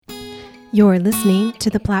You're listening to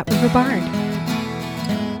the Platte River Bard.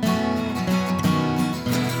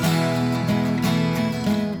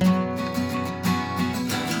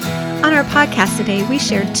 On our podcast today, we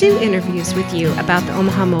share 2 interviews with you about the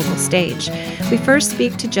Omaha Mobile Stage. We first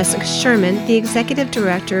speak to Jessica Sherman, the Executive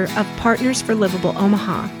Director of Partners for Livable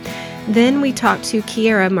Omaha. Then we talk to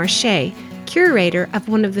Kiera Marche, curator of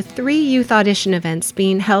one of the 3 youth audition events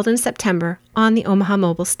being held in September on the Omaha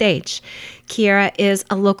Mobile Stage. Kiera is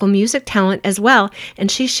a local music talent as well,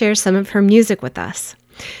 and she shares some of her music with us.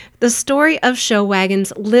 The story of show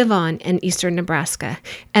wagons live on in eastern Nebraska,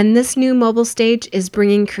 and this new mobile stage is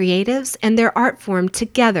bringing creatives and their art form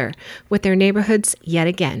together with their neighborhoods yet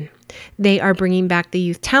again. They are bringing back the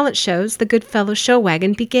youth talent shows the Goodfellow Show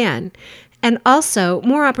Wagon began, and also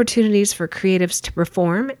more opportunities for creatives to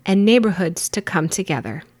perform and neighborhoods to come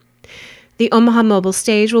together. The Omaha Mobile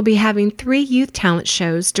Stage will be having 3 youth talent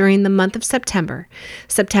shows during the month of September.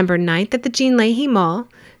 September 9th at the Jean Leahy Mall,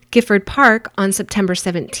 Gifford Park on September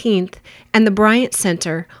 17th, and the Bryant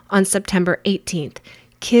Center on September 18th.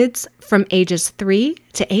 Kids from ages 3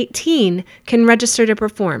 to 18 can register to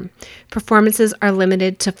perform. Performances are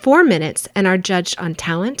limited to 4 minutes and are judged on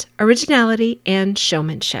talent, originality, and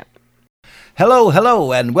showmanship.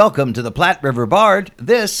 Hello, and welcome to the Platte River Bard.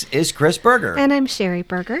 This is Chris Berger. And I'm Sherry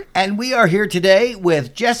Berger. And we are here today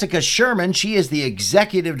with Jessica Sherman. She is the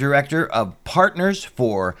Executive Director of Partners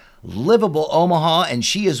for Livable Omaha, and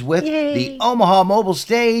she is with the Omaha Mobile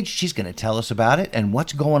Stage. She's going to tell us about it and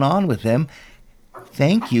what's going on with them.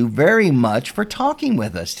 Thank you very much for talking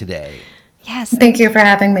with us today. Yes. Thank you for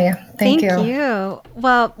having me. Thank you.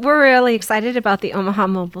 Well, we're really excited about the Omaha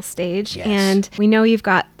Mobile Stage, and we know you've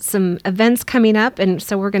got some events coming up, and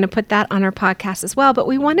so we're going to put that on our podcast as well. But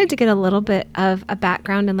we wanted to get a little bit of a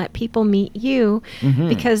background and let people meet you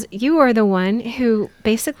because you are the one who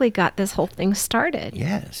basically got this whole thing started.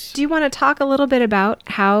 Yes. Do you want to talk a little bit about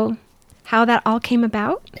how that all came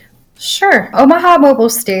about? Sure. Omaha Mobile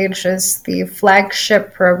Stage is the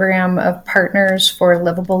flagship program of Partners for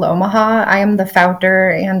Livable Omaha. I am the founder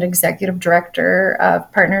and executive director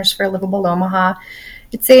of Partners for Livable Omaha.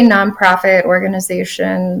 It's a nonprofit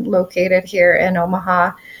organization located here in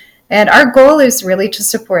Omaha. And our goal is really to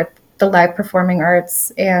support the live performing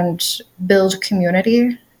arts and build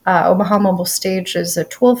community. Omaha Mobile Stage is a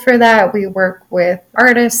tool for that. We work with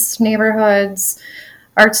artists, neighborhoods,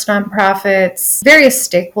 arts nonprofits, various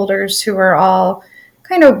stakeholders who are all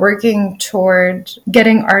kind of working toward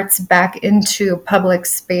getting arts back into public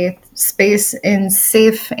space in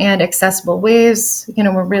safe and accessible ways. You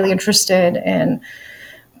know, we're really interested in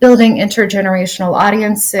building intergenerational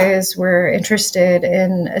audiences. We're interested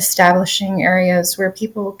in establishing areas where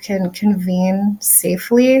people can convene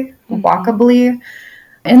safely, walkably,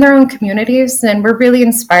 in their own communities, and we're really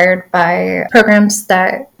inspired by programs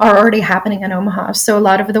that are already happening in Omaha. So a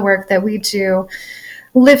lot of the work that we do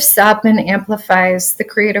lifts up and amplifies the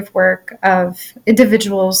creative work of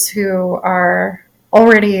individuals who are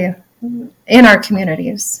already in our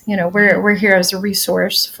communities. You know, we're here as a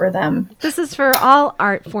resource for them. This is for all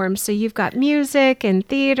art forms. So you've got music and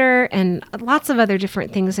theater and lots of other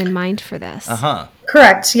different things in mind for this.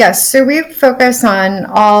 Correct. Yes. So we focus on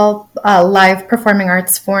all live performing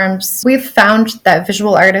arts forms. We've found that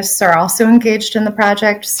visual artists are also engaged in the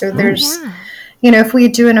project. So there's you know, if we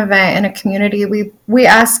do an event in a community, we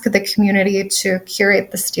ask the community to curate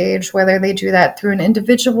the stage, whether they do that through an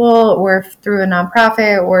individual or through a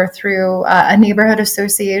nonprofit or through a neighborhood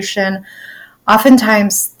association.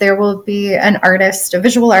 Oftentimes there will be an artist, a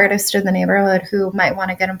visual artist in the neighborhood who might want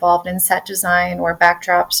to get involved in set design or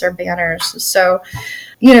backdrops or banners. So,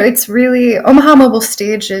 you know, it's really, Omaha Mobile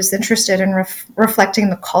Stage is interested in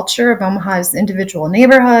reflecting the culture of Omaha's individual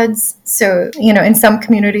neighborhoods. So, you know, in some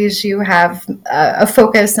communities you have a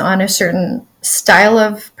focus on a certain style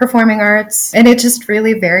of performing arts, and it just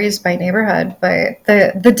really varies by neighborhood. But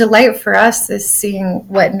the delight for us is seeing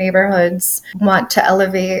what neighborhoods want to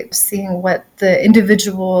elevate, seeing what the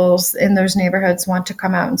individuals in those neighborhoods want to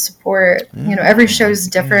come out and support. You know, every show is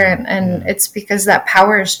different, and it's because that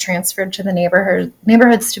power is transferred to the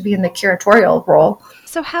neighborhoods to be in the curatorial role.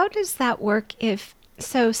 So how does that work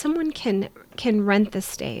so someone can rent the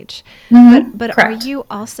stage, but are you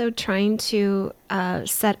also trying to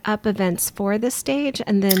set up events for the stage,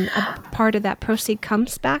 and then a part of that proceed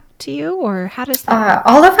comes back to you, or how does that work?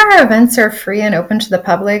 All of our events are free and open to the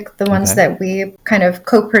public, the ones that we kind of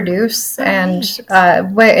co-produce, and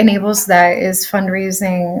what enables that is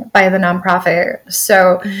fundraising by the nonprofit.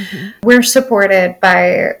 So we're supported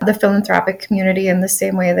by the philanthropic community in the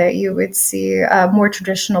same way that you would see a more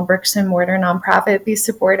traditional bricks and mortar nonprofit be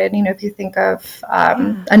supported. You know, if you think of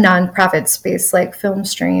a nonprofit space like Film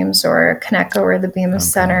Streams or Connecco or the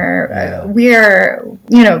Bemis Center. We are,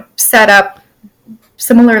 set up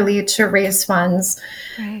similarly to raise funds,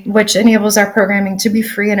 which enables our programming to be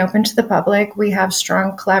free and open to the public. We have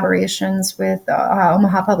strong collaborations with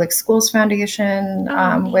Omaha Public Schools Foundation,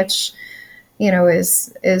 which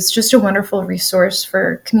is just a wonderful resource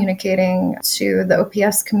for communicating to the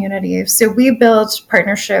OPS community. So we build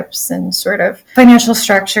partnerships and sort of financial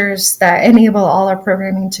structures that enable all our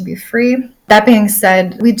programming to be free. That being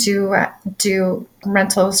said, we do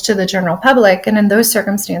rentals to the general public, and in those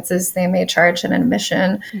circumstances, they may charge an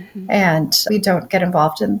admission, and we don't get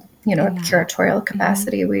involved in, a curatorial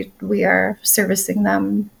capacity. We are servicing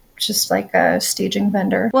them just like a staging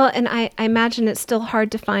vendor. Well, and I imagine it's still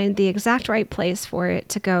hard to find the exact right place for it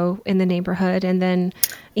to go in the neighborhood, and then,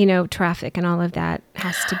 traffic and all of that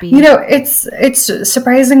has to be. It's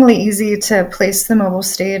surprisingly easy to place the mobile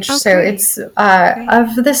stage. Okay. So it's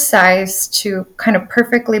of the size to kind of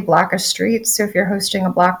perfectly block a street. So if you're hosting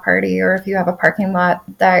a block party or if you have a parking lot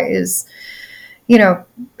that is,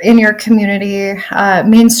 in your community,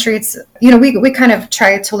 main streets, we kind of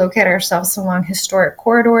try to locate ourselves along historic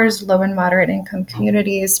corridors, low and moderate income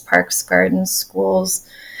communities, parks, gardens, schools,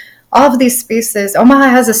 all of these spaces. Omaha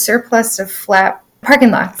has a surplus of flat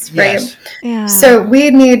parking lots, right? Yes. Yeah. So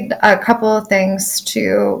we need a couple of things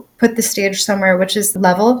to put the stage somewhere, which is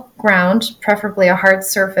level ground, preferably a hard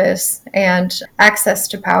surface, and access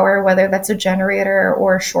to power, whether that's a generator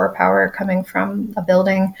or shore power coming from a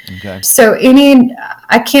building. Okay. So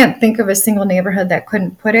I can't think of a single neighborhood that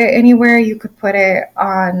couldn't put it anywhere. You could put it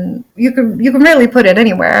on, you can really put it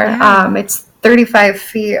anywhere. Yeah. It's 35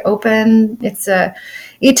 feet open. It's a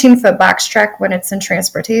 18-foot box truck when it's in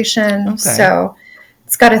transportation. Okay. So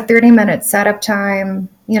it's got a 30-minute setup time.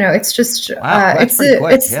 It's just that's pretty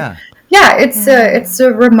quick. It's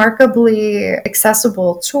a remarkably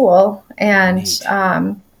accessible tool, and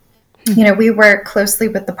we work closely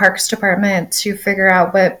with the Parks Department to figure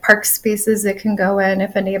out what park spaces it can go in.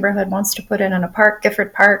 If a neighborhood wants to put it in a park,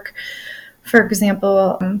 Gifford Park, for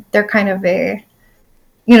example, they're kind of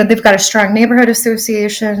they've got a strong neighborhood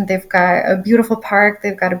association. They've got a beautiful park.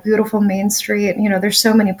 They've got a beautiful main street. There's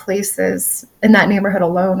so many places in that neighborhood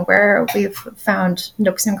alone where we've found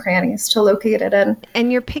nooks and crannies to locate it in.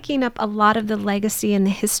 And you're picking up a lot of the legacy and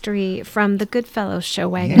the history from the Goodfellows show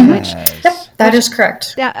wagon, Yes. That is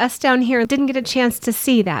correct. Us down here didn't get a chance to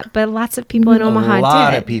see that, but lots of people in Omaha did. A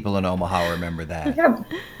lot of people in Omaha remember that.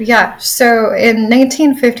 Yeah. So in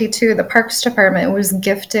 1952, the Parks Department was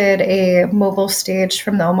gifted a mobile stage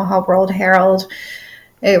from the Omaha World Herald.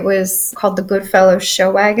 It was called the Goodfellows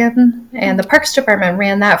Show Wagon, and the Parks Department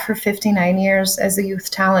ran that for 59 years as a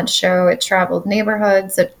youth talent show. It traveled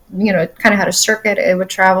neighborhoods. It kind of had a circuit. It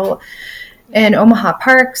would travel in Omaha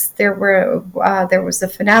parks. There was a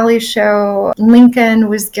finale show. Lincoln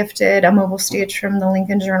was gifted a mobile stage from the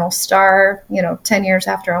Lincoln Journal-Star, 10 years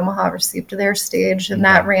after Omaha received their stage, and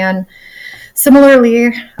that ran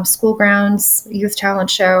similarly, school grounds, youth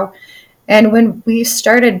talent show. And when we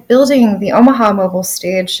started building the Omaha mobile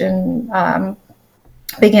stage and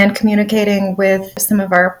began communicating with some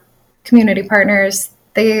of our community partners,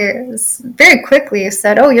 they very quickly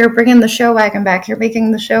said, "Oh, you're bringing the show wagon back. You're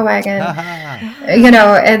making the show wagon."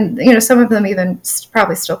 And some of them even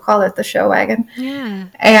probably still call it the show wagon. Yeah.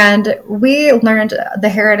 And we learned the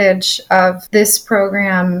heritage of this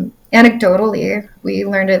program anecdotally. We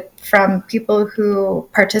learned it from people who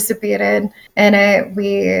participated in it.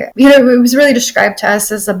 It was really described to us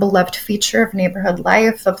as a beloved feature of neighborhood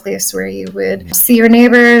life, a place where you would see your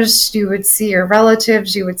neighbors, you would see your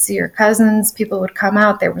relatives, you would see your cousins. People would come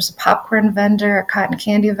out. There was a popcorn vendor, a cotton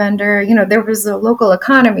candy vendor. There was a local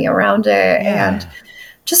economy around it, and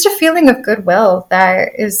just a feeling of goodwill that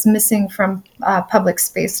is missing from public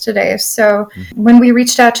space today. So when we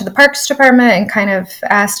reached out to the Parks Department and kind of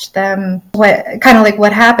asked them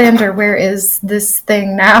what happened or where is this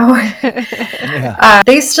thing now,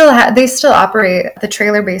 they still operate the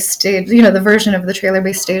trailer-based stage, the version of the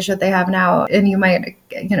trailer-based stage that they have now. And you might,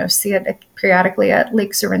 see it periodically at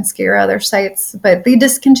Lake Zorinsky or other sites, but they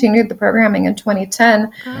discontinued the programming in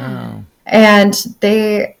 2010. Oh. And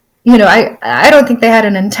they, I don't think they had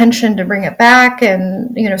an intention to bring it back.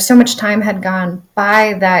 And, so much time had gone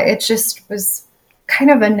by that it just was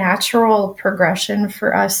kind of a natural progression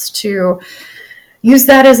for us to use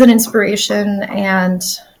that as an inspiration and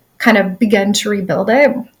kind of begin to rebuild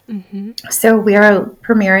it. Mm-hmm. So we are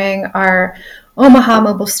premiering our Omaha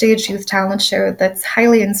Mobile Stage Youth Talent Show that's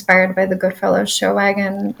highly inspired by the Goodfellows Show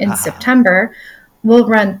Wagon in September. We'll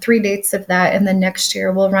run 3 dates of that, and then next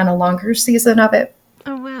year we'll run a longer season of it.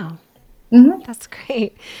 Oh, wow. That's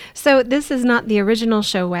great. So this is not the original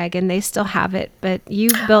show wagon. They still have it, but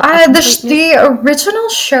you've built the original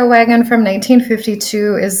show wagon from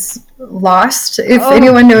 1952 is lost. If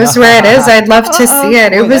anyone knows where it is, I'd love to see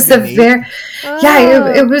it. It was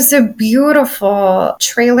it was a beautiful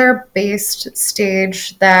trailer-based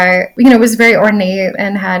stage that, was very ornate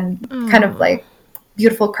and had kind of like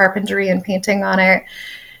beautiful carpentry and painting on it.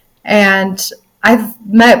 And I've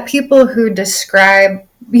met people who describe,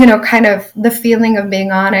 kind of the feeling of being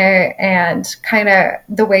on it and kind of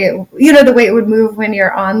the way it would move when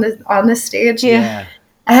you're on the stage. Yeah.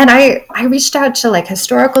 And I reached out to like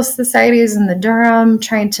historical societies in the Durham,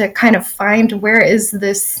 trying to kind of find where is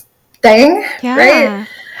this thing, right?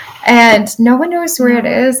 And no one knows where it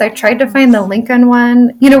is. I tried to find the Lincoln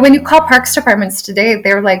one. When you call parks departments today,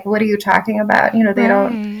 they're like, "What are you talking about?" They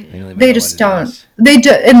don't. They just don't. They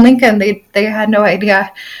do in Lincoln. They had no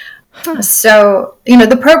idea. So,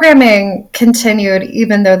 the programming continued,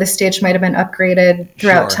 even though the stage might have been upgraded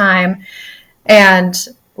throughout time. And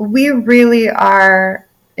we really are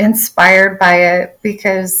inspired by it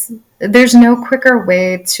because there's no quicker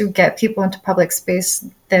way to get people into public space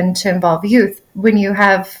than to involve youth. When you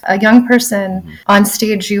have a young person on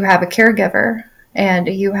stage, you have a caregiver and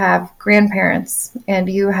you have grandparents and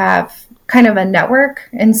you have kind of a network.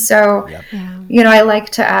 And so, I like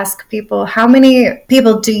to ask people, how many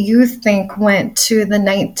people do you think went to the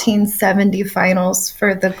 1970 finals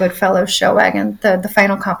for the Goodfellow Show Wagon, the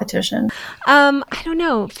final competition? I don't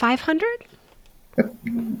know, 500?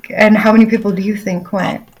 And how many people do you think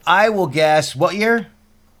went? I will guess, what year?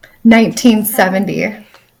 1970.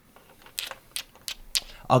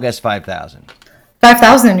 I'll guess 5,000.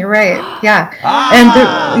 5,000, you're right. Yeah.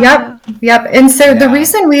 Yep. And so the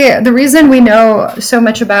reason we know so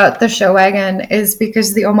much about the show wagon is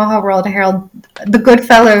because the Omaha World Herald, the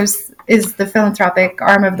Goodfellows is the philanthropic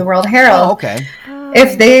arm of the World Herald. Oh, okay.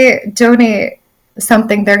 If they donate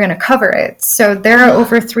something, they're going to cover it. So there are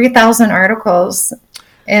over 3,000 articles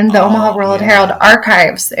in the Omaha World Herald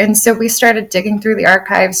archives. And so we started digging through the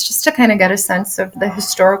archives just to kind of get a sense of the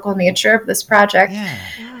historical nature of this project. Yeah.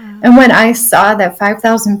 And when I saw that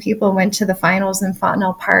 5,000 people went to the finals in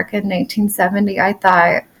Fontenelle Park in 1970, I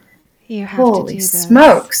thought, holy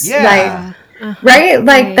smokes. Yeah. Right?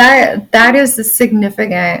 Like that is a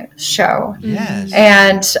significant show. Yes.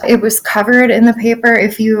 And it was covered in the paper.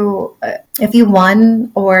 If you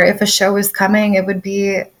won or if a show was coming, it would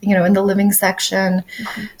be, in the living section.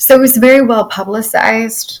 So it was very well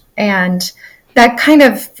publicized, and that kind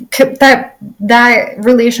of that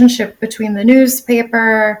relationship between the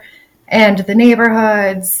newspaper and the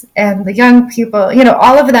neighborhoods and the young people,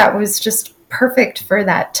 all of that was just perfect for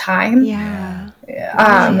that time. Yeah.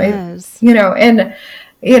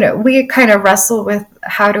 We kind of wrestle with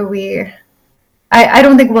how do we, I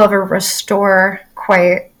don't think we'll ever restore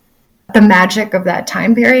quite the magic of that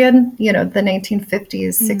time period, the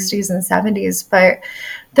 1950s, 60s, and 70s. But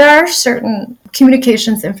there are certain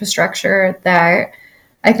communications infrastructure that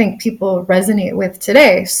I think people resonate with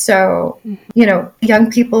today. So,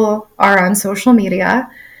 young people are on social media.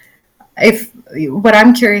 What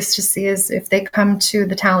I'm curious to see is if they come to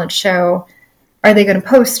the talent show, are they going to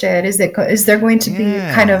post it? Is there going to be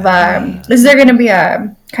is there going to be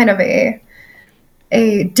a kind of a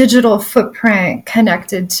digital footprint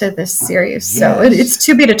connected to this series? Yes. So it's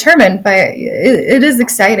to be determined, but it is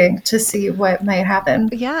exciting to see what might happen.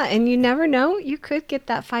 Yeah, and you never know. You could get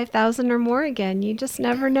that 5,000 or more again. You just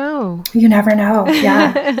never know. You never know,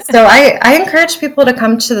 yeah. So I encourage people to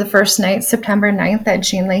come to the first night, September 9th at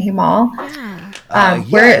Jean Leahy Mall. Yeah.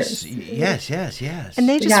 Yes. And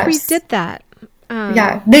they just redid that.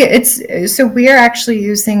 So we are actually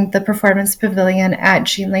using the Performance Pavilion at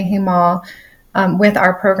Jean Leahy Mall with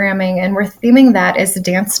our programming, and we're theming that as a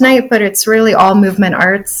dance night, but it's really all movement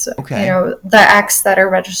arts. Okay. The acts that are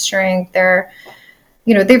registering, they're,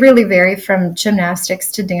 they really vary from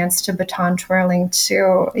gymnastics to dance to baton twirling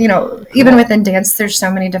to, even within dance, there's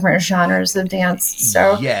so many different genres of dance.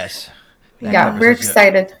 So yes. We're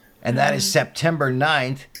excited. And that is September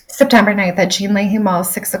 9th. September 9th at Jean Leahy Mall,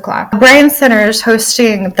 6 o'clock. Bryan Center is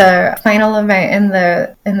hosting the final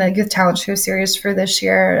event in the Youth Talent Show series for this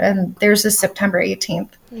year, and there's a September 18th.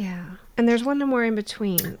 Yeah, and there's one more in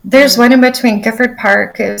between. There's one in between. Gifford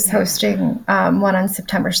Park is hosting one on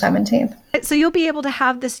September 17th. So you'll be able to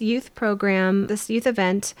have this youth program, this youth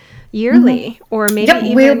event yearly, or maybe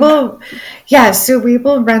even... we will. Yeah, so we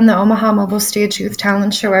will run the Omaha Mobile Stage Youth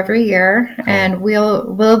Talent Show every year, and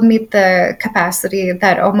we'll meet the capacity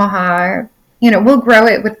that Omaha, we'll grow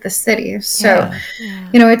it with the city. So,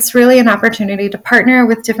 it's really an opportunity to partner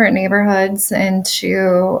with different neighborhoods and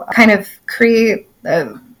to kind of create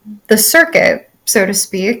the circuit, so to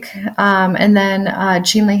speak. And then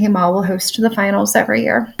Jean Leahy Mall will host the finals every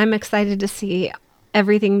year. I'm excited to see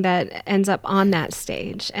everything that ends up on that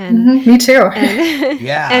stage. And me too.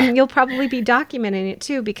 Yeah. And you'll probably be documenting it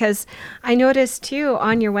too, because I noticed too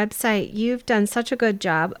on your website, you've done such a good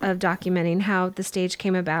job of documenting how the stage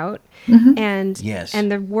came about and Yes. and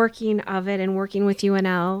the working of it and working with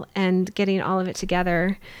UNL and getting all of it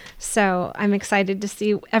together. So I'm excited to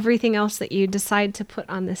see everything else that you decide to put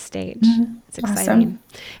on this stage. It's exciting. Awesome.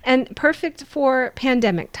 And perfect for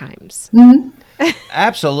pandemic times.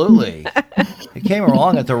 Absolutely. It came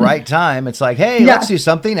along at the right time. It's like, hey, Yeah. let's do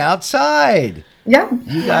something outside. Yeah.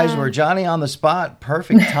 You guys were Johnny on the spot.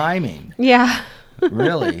 Perfect timing. Yeah.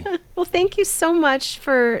 Really. Well, thank you so much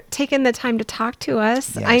for taking the time to talk to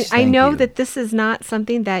us. Yes, I thank know you. that this is not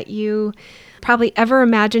something that you probably ever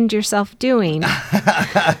imagined yourself doing.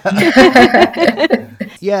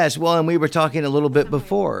 Yes. Well, and we were talking a little bit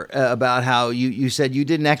before about how you said you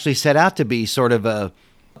didn't actually set out to be sort of a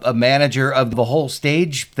manager of the whole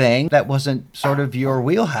stage thing. That wasn't sort of your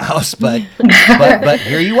wheelhouse, but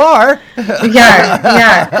here you are.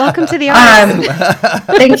 Yeah. Welcome to the office.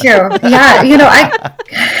 Thank you. Yeah,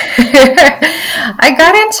 I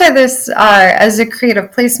got into this as a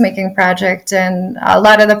creative placemaking project, and a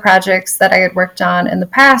lot of the projects that I had worked on in the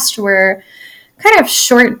past were kind of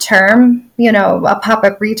short term, a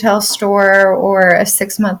pop-up retail store or a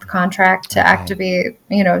 6-month contract to activate,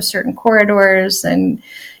 certain corridors. And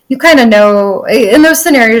you kind of know in those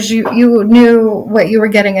scenarios, you knew what you were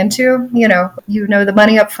getting into, the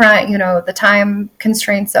money up front, the time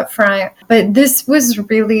constraints up front. But this was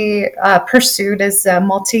really pursued as a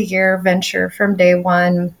multi-year venture from day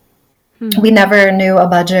one. We never knew a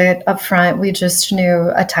budget up front. We just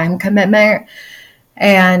knew a time commitment.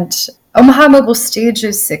 And Omaha Mobile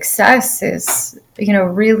Stage's success is,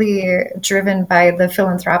 really driven by the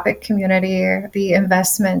philanthropic community, the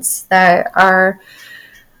investments that our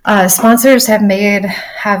sponsors have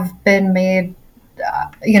been made,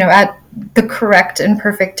 at the correct and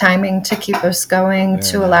perfect timing to keep us going,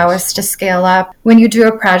 to allow us to scale up. When you do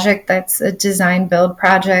a project that's a design build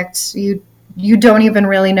project, you don't even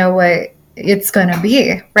really know what it's going to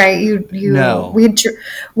be, right? No. We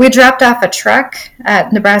dropped off a truck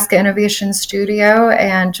at Nebraska Innovation Studio,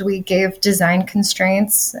 and we gave design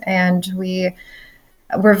constraints, and we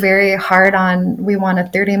were very hard on, we want a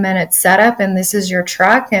 30-minute setup, and this is your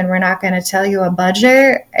truck, and we're not going to tell you a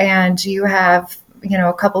budget, and you have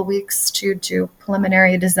a couple weeks to do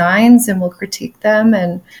preliminary designs, and we'll critique them.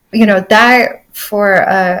 And that for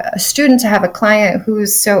a student to have a client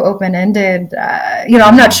who's so open-ended,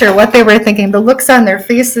 I'm not sure what they were thinking. The looks on their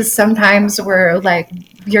faces sometimes were like,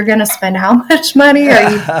 you're going to spend how much money?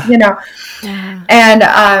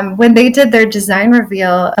 And when they did their design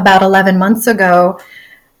reveal about 11 months ago,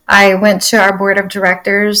 I went to our board of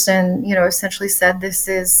directors and, essentially said, this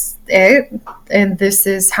is it, and this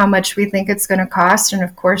is how much we think it's going to cost. And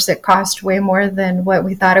of course, it cost way more than what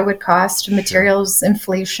we thought it would cost. Materials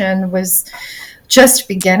inflation was just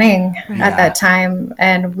beginning at that time.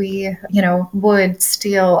 And we, wood,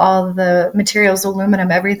 steel, all the materials,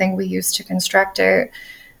 aluminum, everything we used to construct it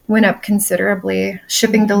went up considerably.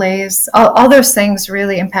 Shipping delays, all those things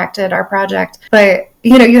really impacted our project. But,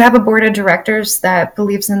 you have a board of directors that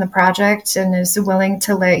believes in the project and is willing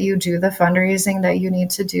to let you do the fundraising that you need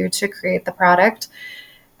to do to create the product.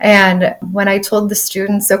 And when I told the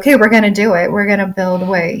students, okay, we're going to do it, we're going to build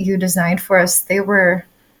what you designed for us, it's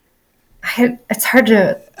hard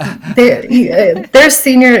to, they're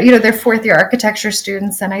senior, they're fourth year architecture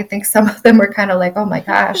students. And I think some of them were kind of like, oh my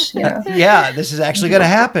gosh, Yeah, this is actually going to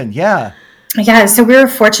happen. Yeah. Yeah, so we were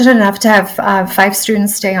fortunate enough to have 5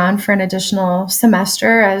 students stay on for an additional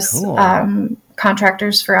semester as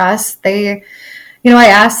contractors for us. They, I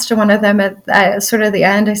asked one of them at sort of the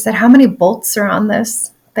end, I said, how many bolts are on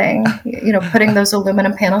this thing? Putting those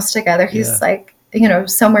aluminum panels together. He's like,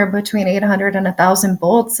 somewhere between 800 and 1,000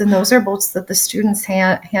 bolts. And those are bolts that the students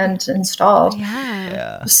hand installed.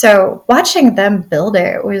 Yeah. So watching them build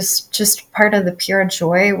it was just part of the pure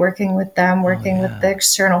joy, working with them, working with the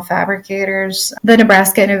external fabricators. The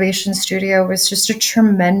Nebraska Innovation Studio was just a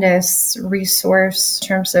tremendous resource in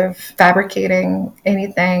terms of fabricating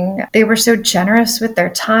anything. They were so generous with their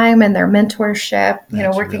time and their mentorship,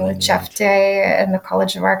 working with Jeff Day and the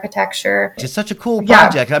College of Architecture. It's such a cool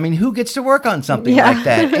project. I mean, who gets to work on something like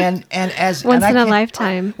that? And as once in a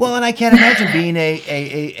lifetime. Well, and I can't imagine being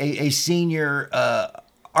a senior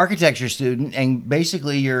architecture student, and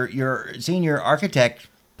basically your senior architect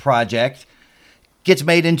project gets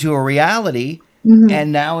made into a reality,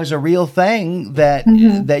 and now is a real thing that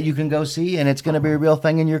that you can go see, and it's going to be a real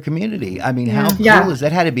thing in your community. I mean, how cool is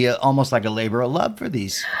that? Had to be almost like a labor of love for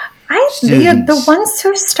these students. The ones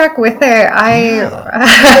who stuck with it, I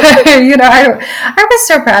was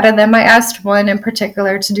so proud of them. I asked one in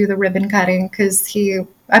particular to do the ribbon cutting because he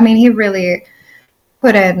really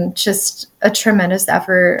put in just a tremendous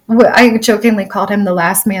effort. I jokingly called him the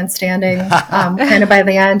last man standing kind of by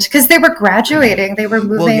the end because they were graduating. They were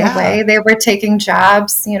moving away. They were taking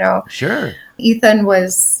jobs, Sure. Ethan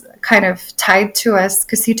was kind of tied to us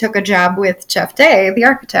because he took a job with Jeff Day, the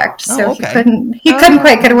architect. So he couldn't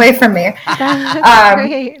quite get away from me. That's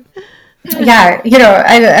great. Yeah,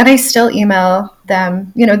 I still email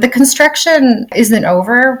them. The construction isn't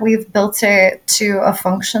over. We've built it to a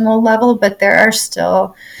functional level, but there are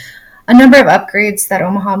still a number of upgrades that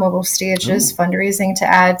Omaha Mobile Stage is fundraising to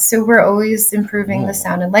add. So we're always improving the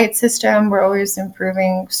sound and light system. We're always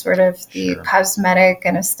improving sort of the cosmetic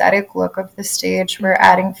and aesthetic look of the stage. We're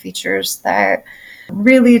adding features that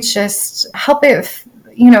really just help it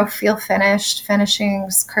feel finished,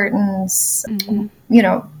 finishings, curtains,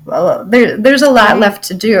 there's a lot left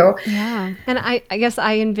to do. Yeah. And I guess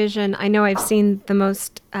I envision, I know I've seen the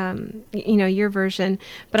most, your version,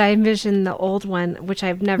 but I envision the old one, which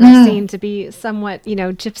I've never seen, to be somewhat,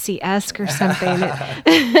 gypsy-esque or something.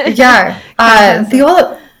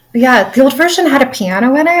 The old version had a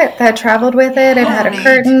piano in it that traveled with it. It had a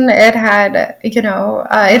curtain. It had,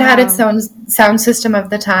 it had its own sound system of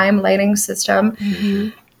the time, lighting system.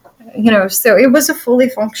 So it was a fully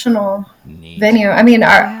functional venue. I mean,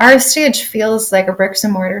 our stage feels like a bricks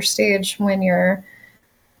and mortar stage when you're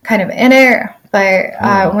kind of in it,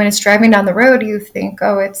 but when it's driving down the road, you think,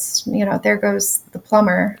 oh, it's, there goes the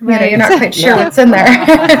plumber. You're not quite sure what's in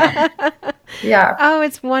there. Yeah. Oh,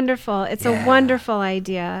 it's wonderful. It's a wonderful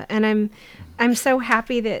idea. And I'm so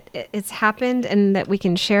happy that it's happened and that we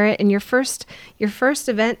can share it. And your first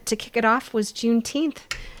event to kick it off was Juneteenth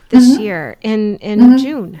this year in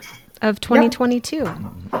June of 2022.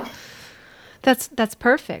 That's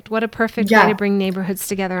perfect. What a perfect way to bring neighborhoods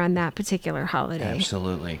together on that particular holiday.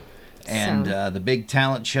 Absolutely. And the big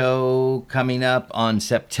talent show coming up on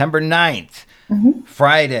September 9th.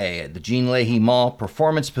 Friday at the Jean Leahy Mall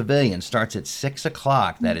Performance Pavilion starts at 6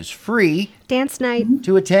 o'clock. That is free. Dance night.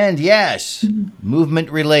 To attend, yes. Movement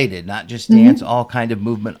related, not just dance, all kind of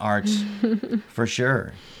movement arts for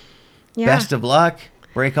sure. Yeah. Best of luck.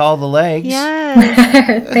 Break all the legs.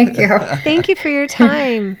 Yes. Thank you. Thank you for your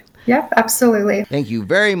time. Yep, absolutely. Thank you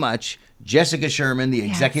very much, Jessica Sherman, the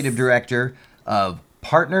Executive Director of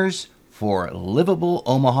Partners for Livable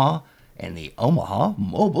Omaha and the Omaha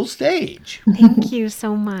Mobile Stage. Thank you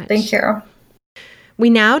so much. Thank you.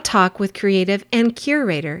 We now talk with creative and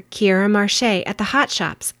curator Kiera Marche at the Hot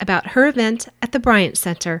Shops about her event at the Bryant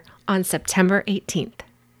Center on September 18th.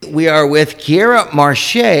 We are with Kiera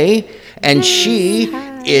Marche, and she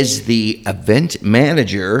is the event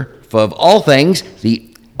manager of all things the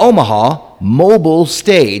Omaha Mobile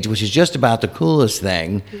Stage, which is just about the coolest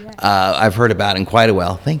thing I've heard about in quite a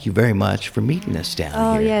while. Thank you very much for meeting us down here.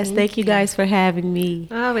 Oh, yes. Thank you guys for having me.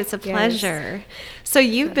 Oh, it's a pleasure. So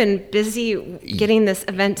you've been busy getting this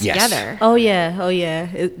event together. Oh,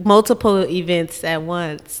 yeah. Multiple events at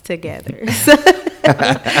once together.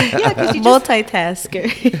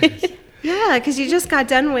 Multitasker. Yeah, because you just got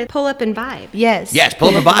done with Pull Up and Vibe. Yes. Yes, Pull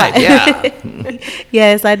Up and Vibe, yeah.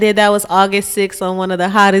 Yes, I did. That was August 6th on one of the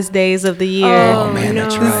hottest days of the year. Oh, man,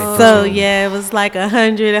 that's right. So, yeah, it was like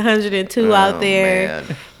 100, 102 out there.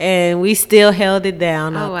 Man. And we still held it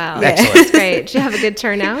down. Oh, wow. Excellent. That's great. Did you have a good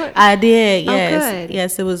turnout? I did, yes. Oh, good.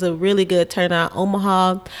 Yes, it was a really good turnout.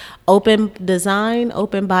 Omaha Open by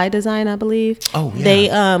Design, I believe. Oh, yeah. They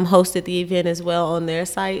hosted the event as well on their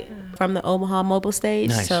site from the Omaha Mobile Stage.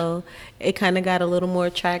 Nice. So it kind of got a little more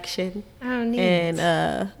traction. Oh, neat.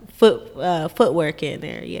 And footwork in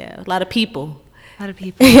there, yeah. A lot of people.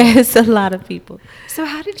 Yes, a lot of people. So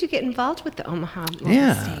how did you get involved with the Omaha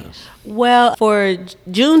Mobile Stage? Well, for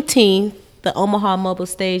Juneteenth, the Omaha Mobile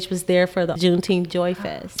Stage was there for the Juneteenth Joy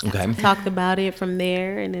Fest. Okay. Talked about it from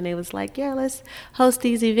there, and then it was like, yeah, let's host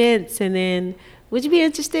these events. And then, would you be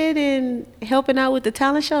interested in helping out with the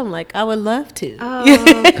talent show? I'm like, I would love to. Oh,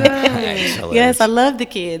 good. Excellent. Yes, I love the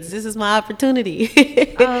kids. This is my opportunity.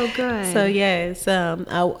 Oh, good. So, yes,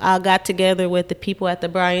 I got together with the people at the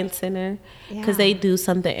Bryant Center because they do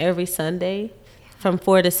something every Sunday from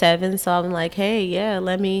 4 to 7. So I'm like, hey, yeah,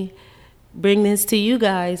 let me bring this to you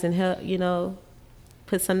guys and help,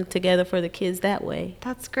 put something together for the kids that way.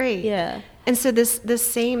 That's great. Yeah. And so the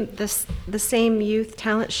same youth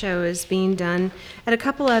talent show is being done at a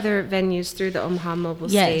couple other venues through the Omaha Mobile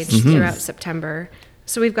Stage throughout September.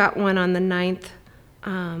 So we've got one on the 9th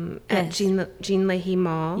at Jean Leahy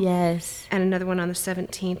Mall. Yes. And another one on the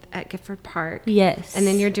 17th at Gifford Park. Yes. And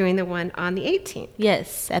then you're doing the one on the 18th.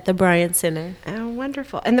 Yes, at the Bryant Center. Oh,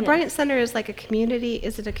 wonderful. And the Bryant Center is like a community,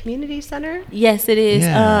 is it a community center? Yes, it is.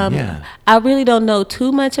 Yeah. I really don't know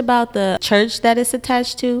too much about the church that it's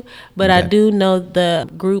attached to, but I do know the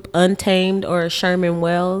group Untamed or Sherman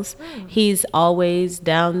Wells. He's always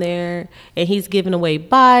down there, and he's giving away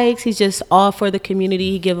bikes. He's just all for the community.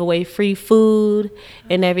 He give away free food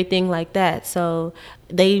and everything like that. So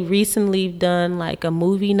they recently done like a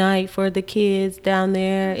movie night for the kids down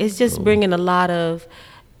there. It's just bringing a lot of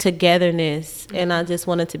togetherness, and I just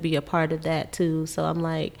wanted to be a part of that too. So I'm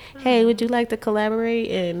like, hey, would you like to collaborate,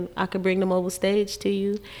 and I could bring the mobile stage to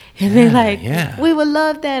you? And they're like, we would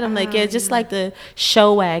love that. I'm like, just like the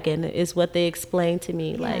show wagon is what they explained to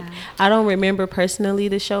me. Like, I don't remember personally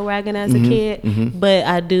the show wagon as a kid, but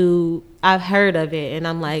I've heard of it, and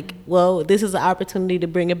I'm like, well, this is an opportunity to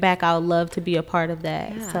bring it back. I would love to be a part of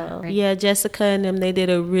that. Jessica and them, they did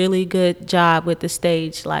a really good job with the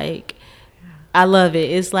stage. Like, I love it.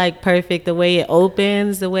 It's like perfect. The way it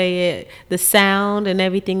opens, the sound and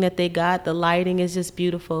everything that they got, the lighting is just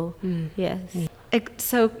beautiful. Yes.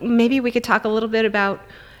 So maybe we could talk a little bit about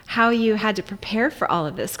how you had to prepare for all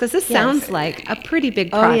of this, because this sounds like a pretty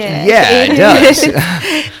big project. It does.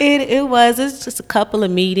 It was. It's just a couple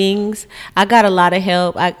of meetings. I got a lot of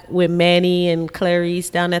help with Manny and Clarice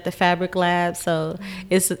down at the Fabric Lab. So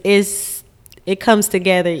it comes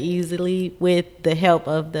together easily with the help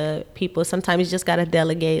of the people. Sometimes you just got to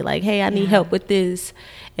delegate, like, hey, I need help with this.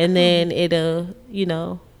 And then it'll,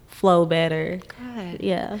 flow better. Good.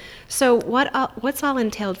 Yeah. So what's all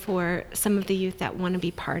entailed for some of the youth that want to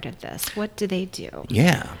be part of this? What do they do?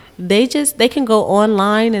 Yeah. They can go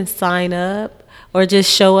online and sign up, or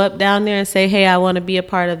just show up down there and say, hey, I want to be a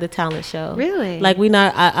part of the talent show. Really? Like,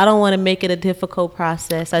 I don't want to make it a difficult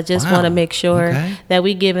process. I just want to make sure that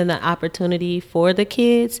we giving the opportunity for the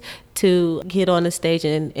kids to get on the stage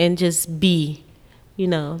and just be,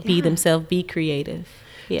 be themselves, be creative.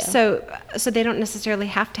 Yeah. So they don't necessarily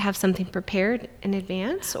have to have something prepared in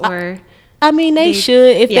advance, or... I mean, they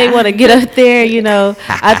should, if they want to get up there,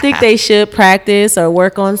 I think they should practice or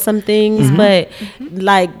work on some things, but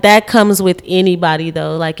like that comes with anybody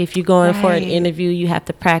though. Like if you're going for an interview, you have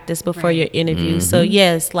to practice before your interview. So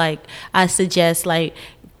yes, like I suggest like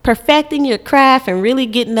perfecting your craft and really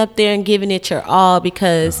getting up there and giving it your all,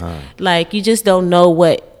 because like you just don't know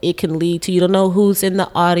what it can lead to. You don't know who's in the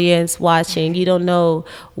audience watching. You don't know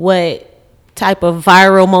what type of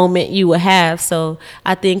viral moment you will have. So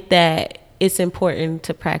I think that it's important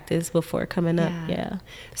to practice before coming up. Yeah.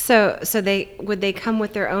 So would they come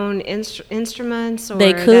with their own instruments or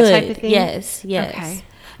they could, that type of thing? Yes. Okay.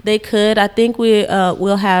 They could. I think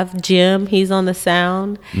we'll have Jim. He's on the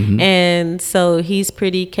sound, and so he's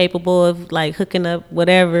pretty capable of like hooking up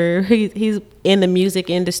whatever. He's in the music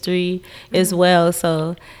industry as well.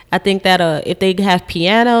 So I think that if they have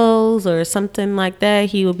pianos or something like that,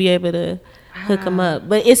 he will be able to hook them up.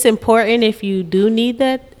 But it's important, if you do need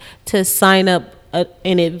that, to sign up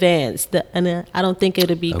in advance. And I don't think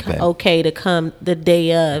it'll be okay to come the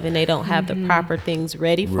day of and they don't have the proper things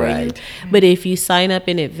ready for you. But if you sign up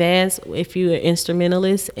in advance, if you're an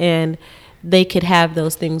instrumentalist, and they could have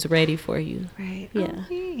those things ready for you. Right. Yeah.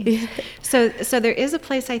 Okay. So there is a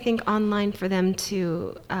place, I think, online for them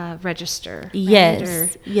to register. Right?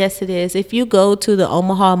 Yes. Yes, it is. If you go to the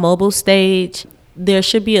Omaha Mobile Stage, there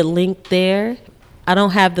should be a link there. I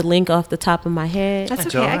don't have the link off the top of my head. That's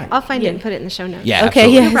okay. all right. I'll find it and put it in the show notes. Yeah.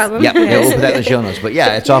 Okay. Absolutely. No problem. Yeah, we'll put that in the show notes. But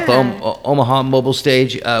yeah, it's off the Omaha Mobile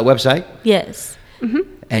Stage website. Yes.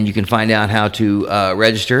 And you can find out how to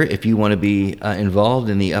register if you want to be involved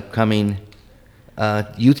in the upcoming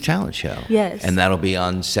Youth Talent Show. Yes. And that'll be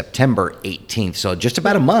on September 18th. So just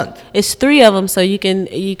about a month. It's 3 of them, so you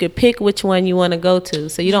could pick which one you want to go to.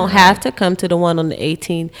 So you don't have to come to the one on the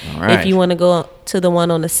 18th. All right. If you want to go to the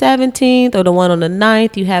one on the 17th or the one on the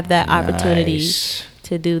 9th, you have that opportunity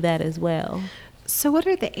to do that as well. So what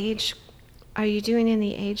are the age? Are you doing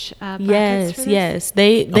any age brackets for this? Yes.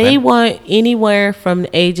 They want anywhere from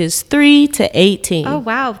ages 3 to 18. Oh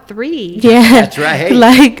wow, 3. Yeah, That's right.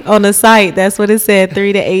 Like on the site, that's what it said,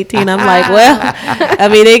 3 to 18. I'm like, well, I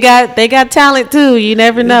mean, they got talent too. You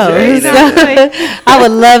never know. Right. So, I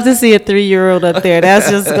would love to see a 3-year-old up there. That's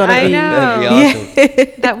just gonna I be. know. That'd be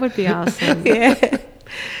awesome. That would be awesome. Yeah.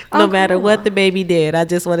 no matter what the baby did. I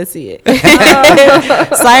just want to see it.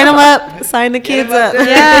 Sign them up. Sign the kids up.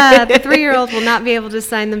 Yeah, the 3-year-old will not be able to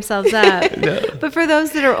sign themselves up. No. But for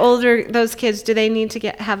those that are older, those kids, do they need to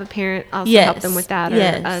have a parent also help them with that,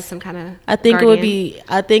 or some kind of? I think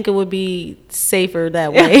it would be safer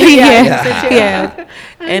that way. Yeah.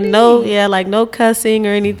 And no cussing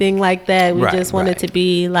or anything like that. We just want it to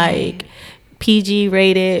be like PG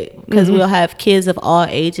rated, because we'll have kids of all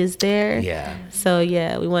ages there. Yeah. So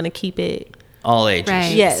we want to keep it all ages.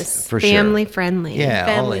 Right. Yes. For family friendly.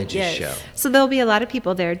 Yeah, all ages show. So there'll be a lot of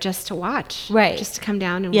people there just to watch. Right. Just to come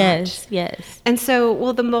down and watch. Yes. And so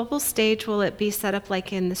will the mobile stage, will it be set up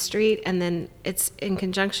like in the street, and then it's in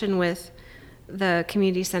conjunction with the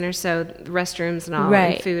community center, so the restrooms and all,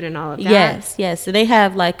 and food and all of that? Yes. So they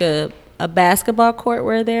have like a basketball court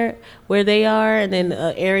where they are, and then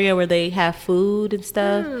an area where they have food and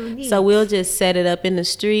stuff. So we'll just set it up in the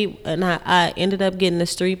street, and I ended up getting the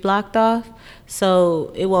street blocked off,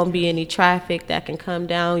 so it won't be any traffic that can come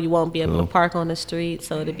down. You won't be able to park on the street,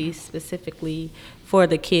 so it'll be specifically for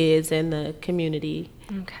the kids and the community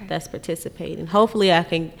that's participating. Hopefully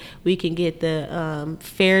we can get the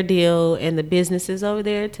fair deal and the businesses over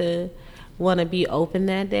there to want to be open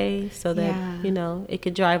that day, so that it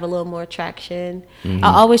could drive a little more traction.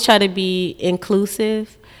 I always try to be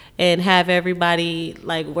inclusive and have everybody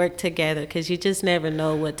like work together, because you just never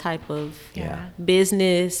know what type of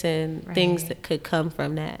business and things that could come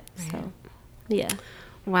from that. So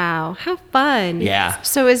Wow, how fun! Yeah.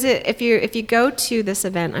 So is it, if you go to this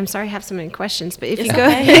event? I'm sorry, I have so many questions, but if you go,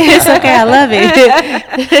 it's okay. I love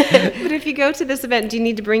it. But if you go to this event, do you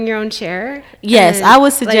need to bring your own chair? Yes, I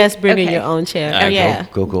would suggest bringing your own chair.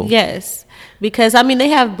 Cool. Yes. Because, they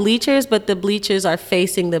have bleachers, but the bleachers are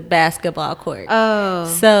facing the basketball court. Oh.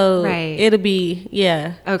 So it'll be,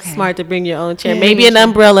 smart to bring your own chair. Maybe an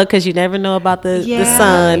umbrella, because you never know about the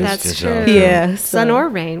sun. That's true. Yeah. Sun or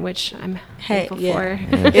rain, which I'm thankful for.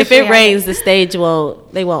 If it rains, they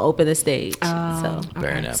won't open the stage. Oh,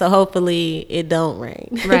 fair enough. So hopefully it don't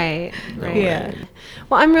rain. Right. Yeah.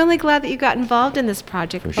 Well, I'm really glad that you got involved in this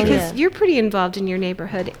project, because you're pretty involved in your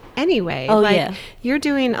neighborhood anyway. You're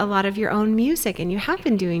doing a lot of your own music, and you have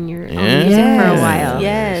been doing your own music for a while.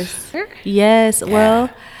 Yes. Well,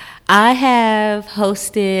 I have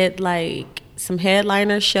hosted like some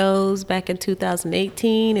headliner shows back in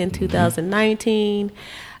 2018 and 2019.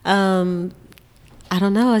 I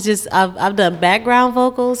don't know. I've done background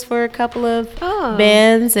vocals for a couple of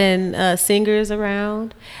bands and singers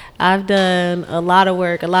around. I've done a lot of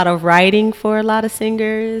work, a lot of writing for a lot of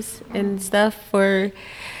singers and stuff for.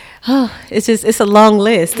 It's a long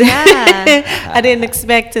list. Yeah. I didn't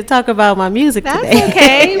expect to talk about my music today. That's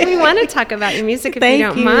okay. We want to talk about your music if you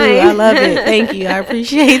don't mind. I love it. Thank you. I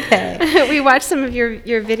appreciate that. We watched some of your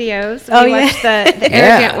videos. We watched the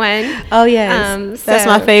Arrogant one. Oh, yes. That's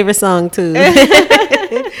my favorite song, too.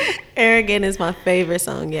 Arrogant is my favorite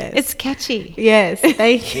song, yes. It's catchy. Yes.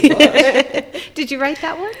 Thank you. Did you write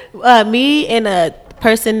that one? Me and a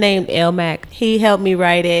person named Elmac. He helped me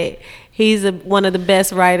write it. He's one of the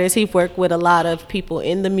best writers. He's worked with a lot of people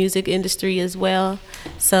in the music industry as well.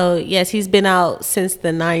 So, yes, he's been out since the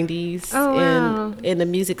 90s in the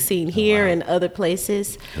music scene here and other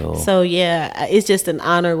places. Cool. So, it's just an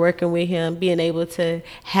honor working with him, being able to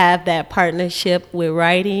have that partnership with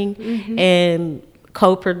writing and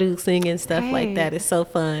co-producing and stuff like that. It's so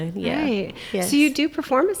fun. Yeah. Right. Yes. So you do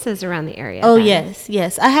performances around the area? Oh, yes.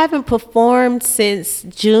 I haven't performed since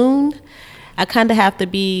June. I kind of have to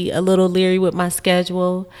be a little leery with my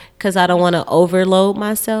schedule, because I don't want to overload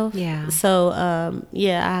myself. Yeah. So,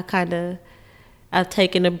 I've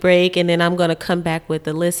taken a break, and then I'm going to come back with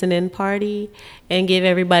the listening party and give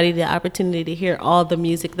everybody the opportunity to hear all the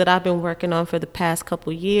music that I've been working on for the past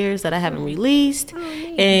couple years that I haven't released.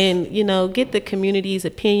 Nice. And, get the community's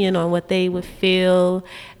opinion on what they would feel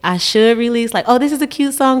I should release. Like, this is a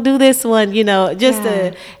cute song, do this one, just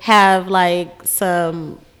to have like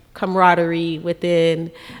some camaraderie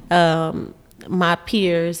within my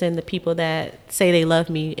peers and the people that say they love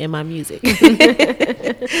me and my music.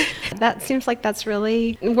 That seems like that's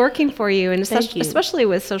really working for you, and especially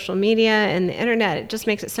with social media and the internet, it just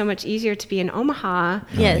makes it so much easier to be in Omaha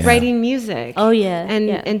writing music.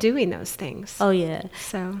 And doing those things. So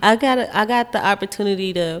I got the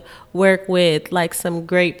opportunity to work with like some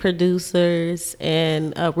great producers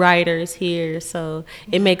and writers here, so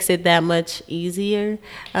it makes it that much easier.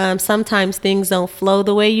 Sometimes things don't flow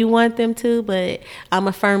the way you want them to, but I'm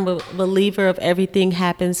a firm believer of everything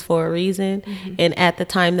happens for a reason and at the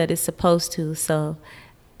time that it's supposed to. So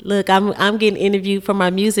look, I'm getting interviewed for my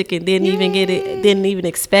music and didn't even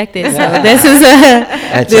expect it. So this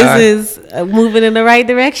is moving in the right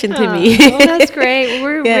direction to me. Well, that's great.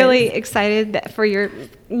 We're Yes. really excited for your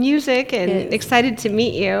music and Yes. excited to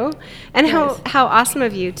meet you. And Yes. how awesome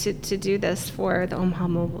of you to do this for the Omaha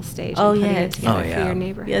Mobile Stage. Oh, and putting yes. it together Oh, for yeah. your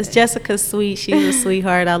neighborhood. Yes, Jessica's sweet. She's a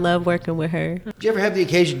sweetheart. I love working with her. Do you ever have the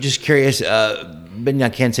occasion, just curious, been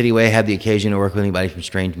on Kansas City Way, have the occasion to work with anybody from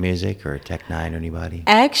Strange Music or Tech Nine or anybody?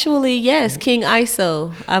 Actually, yes, King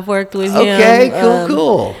ISO. I've worked with him. Okay,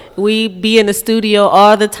 cool. We be in the studio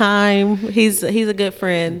all the time. He's a good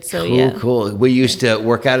friend. So yeah. Cool. We used to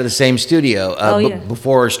work out of the same studio Yeah.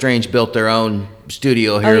 before Strange built their own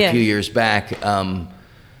studio here yeah. a few years back.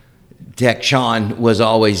 Tech Sean was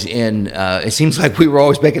always in. It seems like we were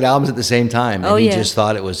always making albums at the same time, and he yeah. just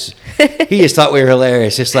thought it was. He just thought we were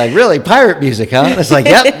hilarious. Just like, really, pirate music, huh? It's like,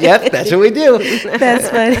 yep, that's what we do. That's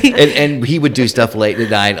funny. And he would do stuff late at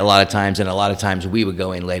night a lot of times, and a lot of times we would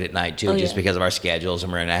go in late at night too, just yeah. because of our schedules,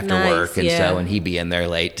 and we're in after Nice, work, and yeah. so, and he'd be in there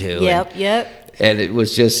late too. Yep. And it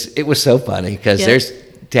was so funny because Yep. there's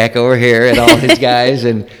Tech over here and all his guys,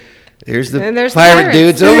 and there's the And there's pirate pirates.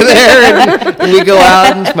 dudes over there, and we go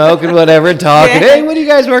out and smoke and whatever and talk. And, hey, what are you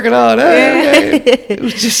guys working on? Hey, okay. It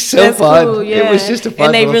was just so That's fun. cool, It was just a fun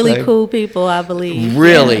And they little really thing. cool people, I believe.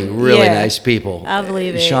 Really, Yeah. really Yeah. nice people. I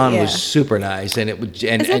believe it, Sean yeah. was super nice, and it was.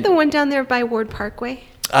 And, Is that the one down there by Ward Parkway?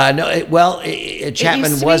 No, Chapman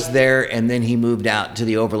used to was be? there, and then he moved out to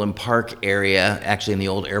the Overland Park area, actually in the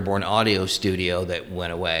old Airborne Audio studio that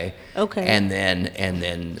went away. Okay. And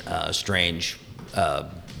then Strange,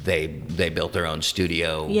 they built their own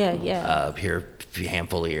studio. Yeah. Here a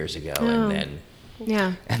handful of years ago, Oh.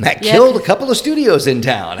 Yeah. and that Yeah. killed a couple of studios in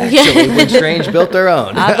town. Actually, when Strange built their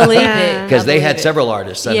own, I believe Yeah. it. because I they believe had it. several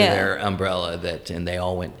artists under Yeah. their umbrella and they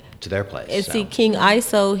all went to their place. And so. see, King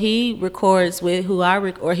ISO, he records with who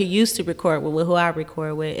or he used to record with who I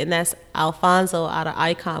record with, and that's Alfonso out of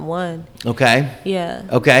Icon One. Okay. Yeah.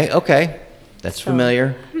 Okay. That's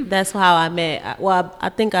familiar. That's how I met. I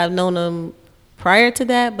think I've known him prior to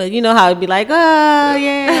that, but you know how it'd be like, oh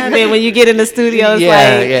yeah. And then when you get in the studio, it's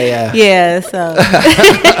Yeah. So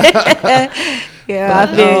yeah,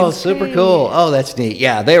 I've been. Oh, super cool. Oh, that's neat.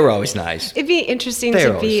 Yeah, they were always nice. It'd be interesting They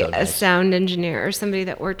were to always be so a nice. sound engineer or somebody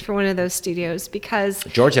that worked for one of those studios because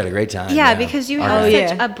George had a great time. yeah, because you Our have guy.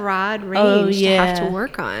 such yeah. a broad range to have to yeah.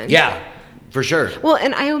 work on. Yeah, for sure. Well,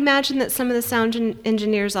 and I imagine that some of the sound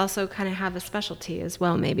engineers also kind of have a specialty as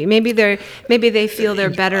well. Maybe they feel they're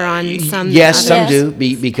better on some. Yes, others. some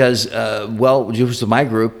do because just my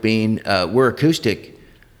group being we're acoustic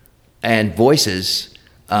and voices.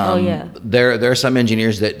 Yeah. There are some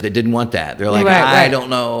engineers that didn't want that. They're like, Right. I don't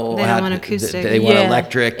know. They don't how want to- acoustic. They want Yeah,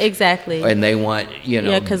 electric. exactly. And they want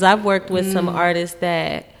Yeah, because I've worked with some artists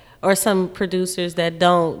or some producers that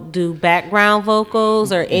don't do background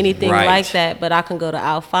vocals or anything Right. like that, but I can go to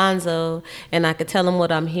Alfonso and I can tell him what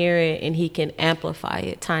I'm hearing and he can amplify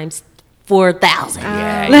it times 4,000.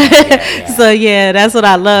 Yeah. So yeah, that's what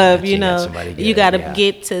I love. You You got know, somebody good, you got to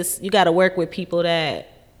yeah. you got to work with people that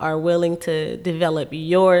are willing to develop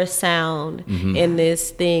your sound Mm-hmm. in this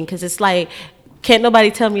thing, because it's like, can't nobody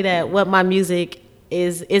tell me that what my music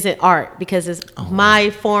isn't art, because it's my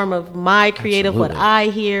form of my creative, what Absolutely. I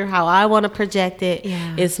hear, how I want to project it.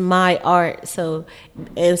 Yeah. It's my art. So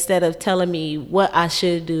instead of telling me what I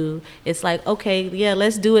should do, it's like, okay, yeah,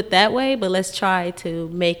 let's do it that way, but let's try to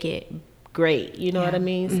make it great. You know what I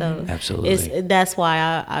mean? So Absolutely. that's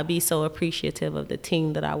why I be so appreciative of the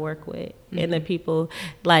team that I work with. And the people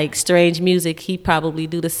like Strange Music, he probably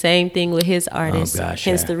do the same thing with his artists. gosh,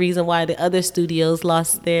 Hence yeah. the reason why the other studios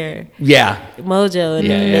lost their Yeah. mojo, and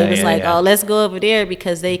Yeah, it was yeah, like, yeah. oh, let's go over there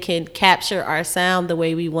because they can capture our sound the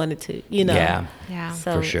way we wanted to, you know. Yeah.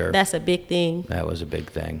 So For sure. that's a big thing. That was a big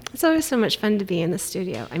thing. It's always so much fun to be in the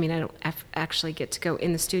studio. I mean, I don't actually get to go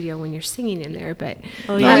in the studio when you're singing in there, but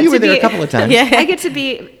Oh, you were to there be- a couple of times. Yeah. I get to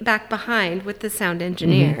be back behind with the sound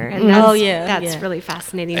engineer, and Oh, that's yeah. really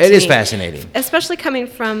fascinating. It to is me. fascinating. Especially coming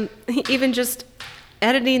from even just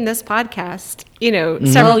editing this podcast,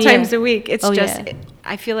 several Oh, yeah. times a week. It's Oh, just, yeah.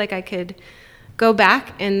 I feel like I could go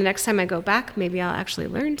back, and the next time I go back, maybe I'll actually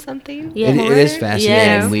learn something. Yeah. It more. is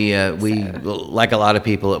fascinating. Yes. We like a lot of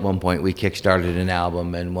people at one point, we kickstarted an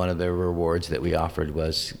album, and one of the rewards that we offered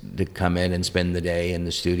was to come in and spend the day in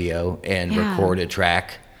the studio and Yeah. record a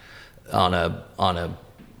track on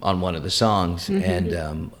one of the songs.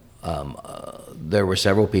 And there were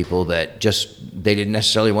several people that they didn't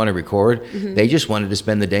necessarily want to record. They just wanted to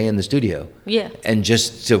spend the day in the studio. Yeah. And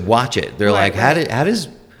just to watch it. They're Right, like, how does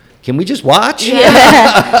can we just watch?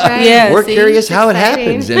 Yeah, We're see? curious how it Exciting.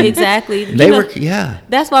 happens. And Exactly. They You know, were, yeah.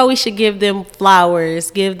 That's why we should give them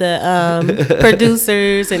flowers. Give the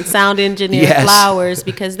producers and sound engineers Yes. flowers,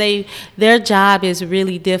 because their job is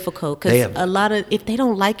really difficult. They Because have- a lot of, if they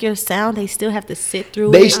don't like your sound, they still have to sit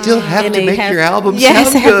through They it. still have And to they make your album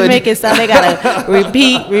yes, sound they have good. to make it sound. They gotta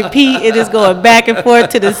repeat. It is going back and forth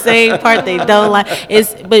to the same part they don't like.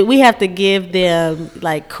 But we have to give them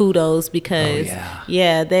like kudos, because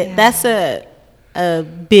that's a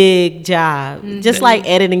big job. Just like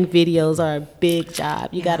editing videos are a big job.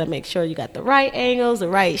 You got to make sure you got the right angles, the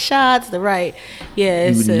right shots, the right. Yeah,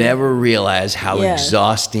 You it's never realize how yeah.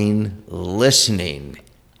 exhausting listening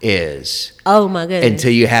is oh my goodness. until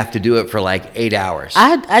you have to do it for like 8 hours.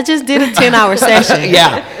 I just did a 10-hour session.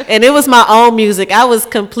 Yeah. And it was my own music. I was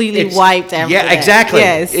completely wiped after Yeah, that. exactly.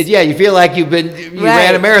 Yes. You feel like you Right.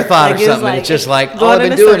 ran a marathon Like or it's something. like It's just like, all going I've in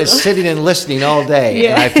been a doing is circle. sitting and listening all day.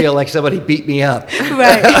 Yeah. And I feel like somebody beat me up.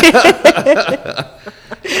 Right.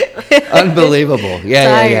 Unbelievable. Yeah.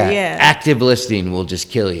 Tired, yeah. Active listening will just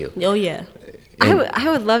kill you. Oh yeah. I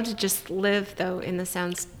would love to just live though in the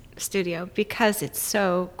sound studio because it's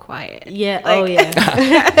so quiet. Yeah. Like, Oh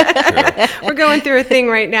yeah. we're going through a thing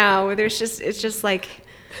right now where it's just like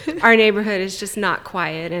our neighborhood is just not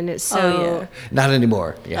quiet, and it's so. Oh, yeah. Not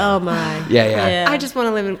anymore. Yeah. Oh my. Yeah. I just want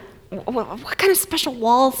to live in. What kind of special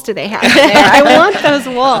walls do they have there? I want those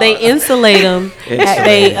walls. They insulate them.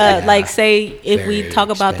 They yeah. like say if Very we talk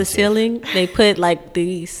about the expensive. ceiling, they put like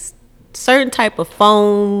these certain type of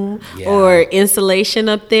foam Yeah. or insulation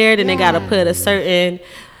up there. Then they got to put a certain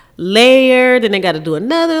layer. Then they got to do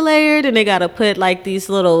another layer. Then they got to put like these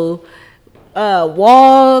little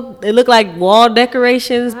wall. They look like wall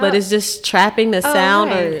decorations, but it's just trapping the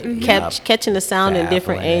sound right. or catching the sound in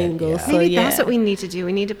different Baffling it, angles. yeah. So Maybe yeah. that's what we need to do.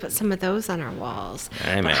 We need to put some of those on our walls.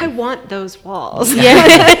 Amen. But I want those walls. Studio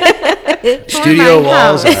my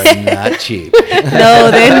walls house. are not cheap.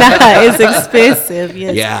 No, they're not. It's expensive.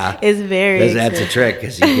 Yes. Yeah. It's very That's a expensive. trick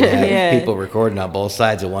because you can have Yeah. people recording on both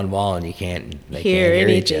sides of one wall and they can't Hear hear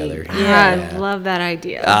each anything. other. I love that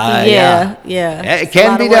idea. Yeah. It It's a can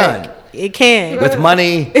lot be of work. done. It can. With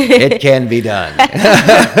money, it can be done.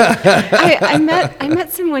 I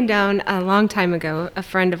met someone down a long time ago, a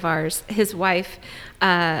friend of ours. His wife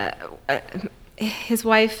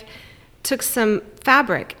took some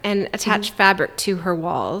fabric and attached fabric to her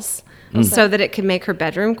walls so that it could make her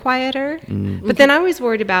bedroom quieter. But then I was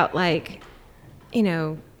worried about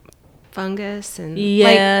fungus and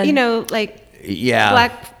Yeah. Yeah.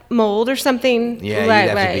 black mold or something. Yeah, Right, you'd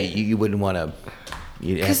have right. to be, you wouldn't want to.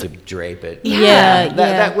 You'd have to drape it. Yeah.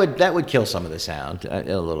 That would kill some of the sound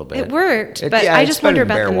a little bit. It worked, It- but yeah, I it's just better wonder than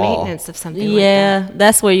about the bare wall. maintenance of something like that. Yeah,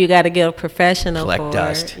 that's where you got to get a professional Collect for.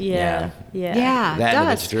 dust. Yeah. Yeah, That and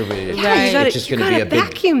if it's dust. distributed, Yeah, you gotta, it's just you going to be gotta a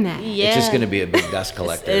big. vacuum that. Yeah. It's just going to be a big dust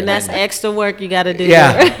collector. And that's then- extra work you got to do.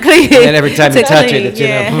 Yeah. Clean- And every time you to touch clean, it, it's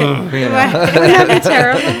yeah. in a. You know. Wouldn't that be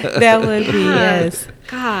terrible? That would be, yes.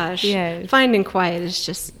 Gosh, Yes. finding quiet is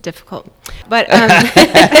just difficult. But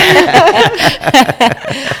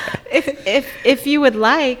if you would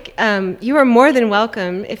like, you are more than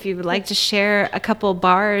welcome. If you would like to share a couple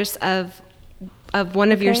bars of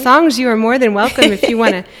one of your songs, you are more than welcome. If you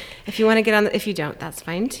want to get on. If you don't, that's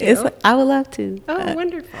fine too. I would love to. Oh,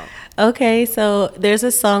 wonderful. Okay, so there's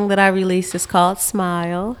a song that I released. It's called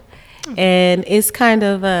Smile. And it's kind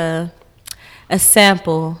of a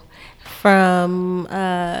sample from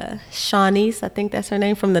Shawnee's, I think that's her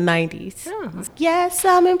name, from the 90s. Oh. Yes,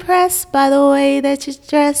 I'm impressed by the way that you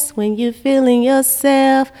dress when you're feeling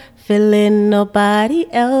yourself, feeling nobody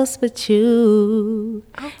else but you.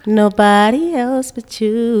 Nobody else but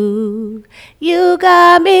you. You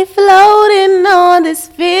got me floating on this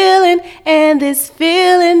feeling, and this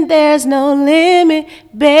feeling, there's no limit,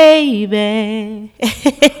 baby. Cause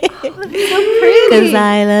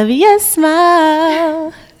I love your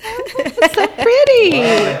smile. So pretty.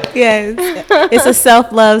 Yes. It's a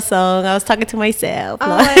self-love song. I was talking to myself.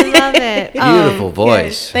 Oh, I love it. Beautiful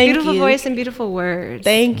voice. Thank Beautiful you. voice and beautiful words.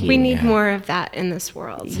 Thank you. We need more of that in this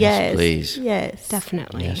world. Yes. please. Yes.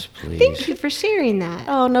 Definitely. Yes, please. Thank you for sharing that.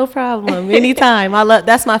 Oh, no problem. Anytime.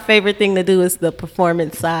 That's my favorite thing to do is the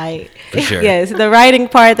performance side. For sure. Yes. The writing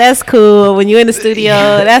part, that's cool. When you're in the studio,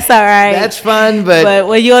 that's all right. That's fun, but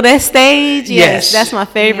when you're on that stage, Yes. that's my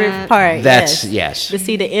favorite Yeah. part. That's yes. To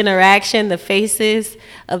see the interaction, the faces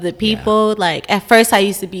of the people. Like at first I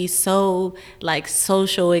used to be so like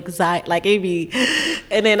social anxiety, like it'd be,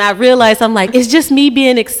 and then I realized I'm like, it's just me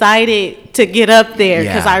being excited to get up there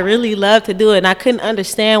because Yeah. I really love to do it. And I couldn't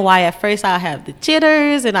understand why at first I have the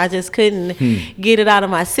jitters and I just couldn't get it out of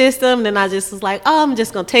my system. Then I just was like, oh, I'm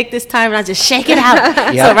just going to take this time and I just shake it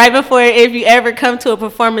out. Yeah. So right before, if you ever come to a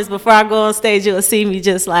performance, before I go on stage, you'll see me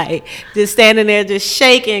just standing there just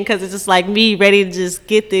shaking because it's just like me ready to just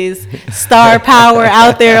get this star power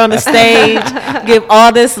out there on the stage, give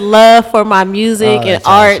all this love for my music and that's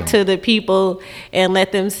art awesome. to the people and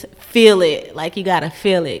let them feel it. Like you got to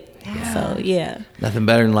feel it. So, yeah. Nothing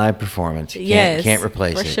better than live performance. You Yes. can't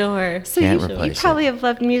replace for it. sure. So Can't you replace it. probably have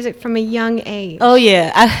loved music from a young age. Oh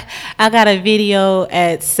yeah, I got a video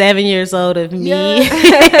at 7 years old of me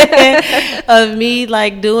of me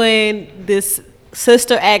like doing this.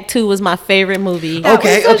 Sister Act 2 was my favorite movie.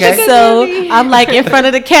 Okay, okay. So I'm like in front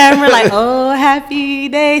of the camera, like, oh, happy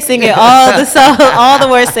day, singing all the song, all the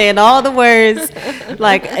words, saying all the words.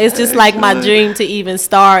 Like, it's just like my dream to even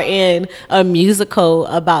star in a musical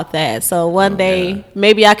about that. So one day,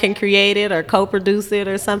 maybe I can create it or co-produce it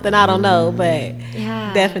or something. I don't know, but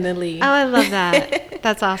Yeah. definitely. Oh, I love that.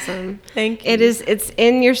 That's awesome. Thank you. It's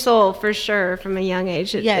in your soul for sure from a young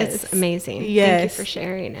age. Yes. It's amazing. Thank you Yes. for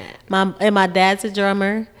sharing it. My dad's a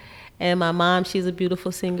drummer, and my mom, she's a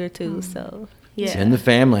beautiful singer too. So yeah, It's in the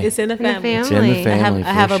family. It's in the family. It's in the family. family.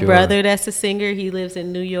 I have for a sure. brother that's a singer. He lives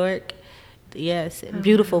in New York. Yes,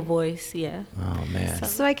 beautiful voice. Yeah. Oh man.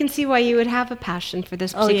 So I can see why you would have a passion for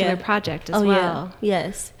this Oh, particular yeah. project as Oh well. yeah.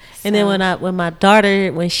 Yes. And then when my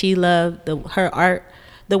daughter, when she loved her art,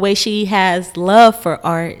 the way she has love for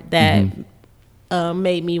art, that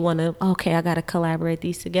made me want to. Okay, I got to collaborate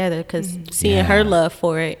these together because seeing her love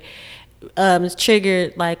for it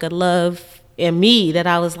triggered like a love in me that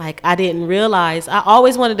I was like, I didn't realize. I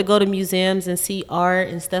always wanted to go to museums and see art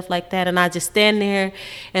and stuff like that, and I just stand there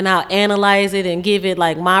and I'll analyze it and give it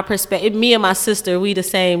like my perspective. Me and my sister, we the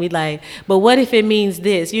same. We like, but what if it means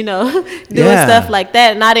this? Doing Yeah. stuff like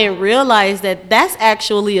that, and I didn't realize that that's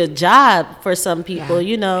actually a job for some people.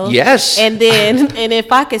 Yes. And then, and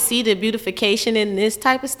if I could see the beautification in this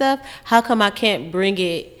type of stuff, how come I can't bring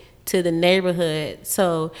it to the neighborhood?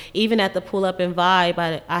 So even at the Pull Up and Vibe,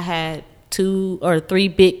 I had 2 or 3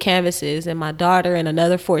 big canvases, and my daughter and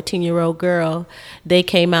another 14-year-old girl, they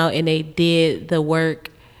came out and they did the work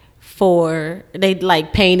they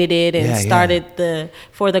like painted it and started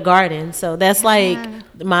for the garden. So that's like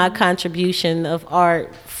my contribution of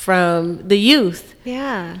art from the youth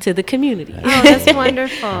Yeah. to the community. Oh, that's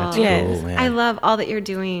wonderful. Yes. Cool, man. I love all that you're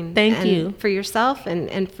doing. Thank and you. for yourself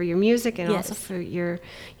and for your music and Yes. also for your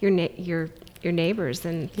neighbors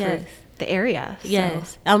and for Yes. the area. So.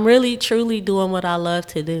 Yes, I'm really truly doing what I love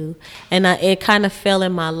to do, and it kind of fell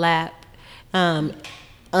in my lap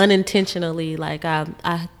unintentionally. Like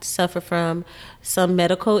I suffer from some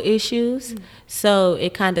medical issues, so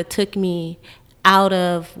it kind of took me out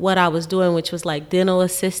of what I was doing, which was like dental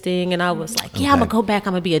assisting, and I was like, yeah, I'm gonna go back.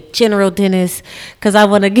 I'm gonna be a general dentist because I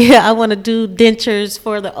want to do dentures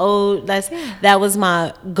for the old. That was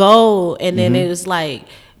my goal, and then it was like,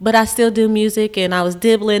 but I still do music, and I was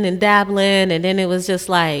dibbling and dabbling, and then it was just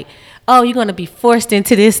like, oh, you're gonna be forced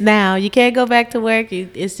into this now. You can't go back to work.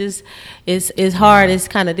 It's just, it's hard. It's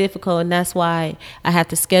kind of difficult, and that's why I have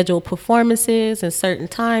to schedule performances in certain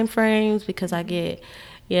time frames because I get.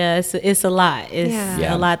 Yeah, it's a lot. It's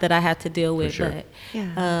Yeah. a lot that I have to deal with. sure. But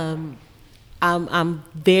Yeah.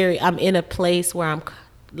 I'm in a place where I'm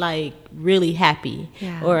like really happy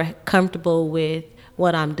Yeah. or comfortable with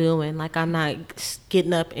what I'm doing. Like I'm not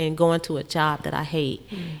getting up and going to a job that I hate.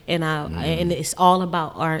 And and it's all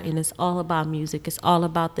about art, and it's all about music. It's all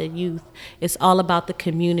about the youth. It's all about the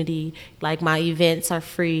community. Like my events are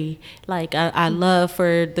free. Like I love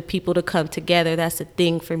for the people to come together. That's a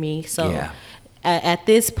thing for me. So Yeah. at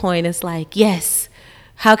this point, it's like, yes,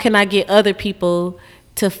 how can I get other people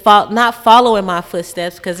to not follow in my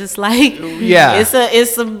footsteps? Because it's like,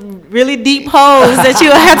 it's some really deep holes that you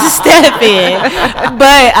have to step in.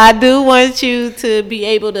 But I do want you to be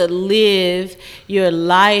able to live your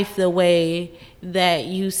life the way that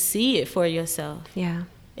you see it for yourself. Yeah.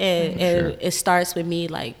 And it starts with me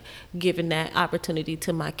like giving that opportunity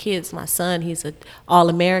to my kids. My son, he's an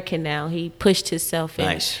All-American now. He pushed himself in.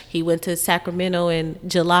 Nice. He went to Sacramento in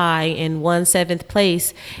July and won 7th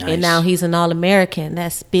place. Nice. And now he's an All-American.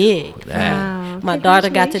 That's big. Wow. My daughter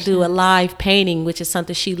got to do a live painting, which is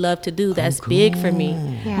something she loved to do. That's big for me.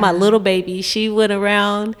 Yeah. My little baby, she went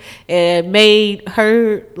around and made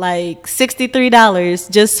her like $63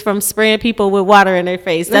 just from spraying people with water in their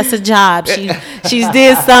face. That's a job. She's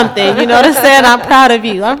did something. You know what I'm saying? I'm proud of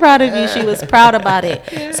you. I'm proud of you. She was proud about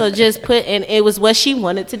it. So just and it was what she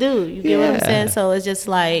wanted to do. You get what I'm saying? So it's just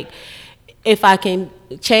like, if I can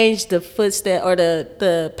change the footstep or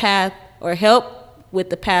the path or help with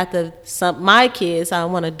the path of my kids, I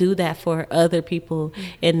want to do that for other people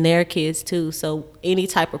and their kids too. So any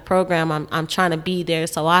type of program, I'm trying to be there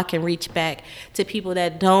so I can reach back to people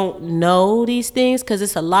that don't know these things, because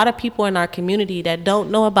it's a lot of people in our community that don't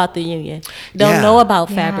know about the union, don't know about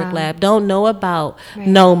Fabric Lab, don't know about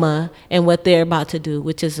NOMA and what they're about to do,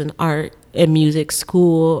 which is an art and music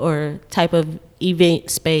school or type of event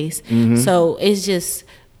space. So it's just,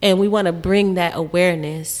 and we want to bring that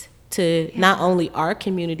awareness to not only our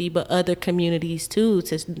community but other communities too,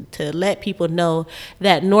 to let people know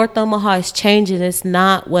that North Omaha is changing. It's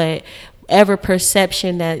not whatever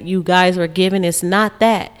perception that you guys were given. It's not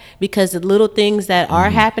that, because the little things that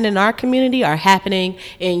are happening in our community are happening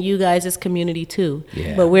in you guys' community too.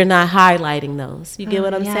 But we're not highlighting those. You get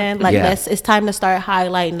what I'm saying? Like it's time to start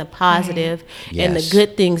highlighting the positive and the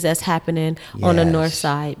good things that's happening on the north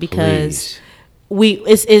side, because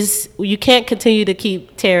you can't continue to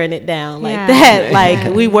keep tearing it down like that.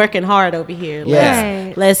 Like we working hard over here.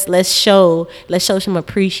 Let's show some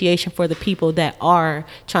appreciation for the people that are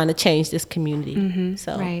trying to change this community.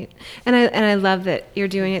 So and I love that you're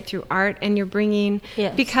doing it through art, and you're bringing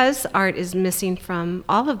because art is missing from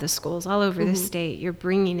all of the schools all over the state. You're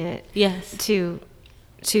bringing it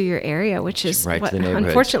to your area, which is what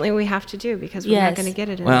unfortunately we have to do, because we're not going to get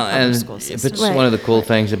it in the public school system. It's one of the cool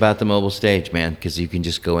things about the mobile stage, man, because you can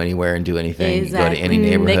just go anywhere and do anything. Go to any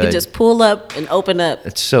neighborhood. They can just pull up and open up.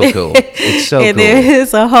 It's so cool. It's so and cool.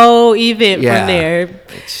 There's a whole event from there.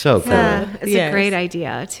 It's so cool. It's a great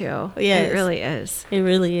idea too. It really is. It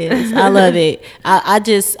really is. I love it.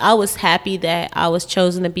 I was happy that I was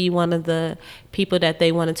chosen to be one of the people that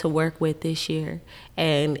they wanted to work with this year.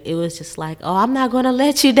 And it was just like, oh, I'm not going to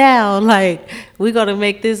let you down. Like, we're going to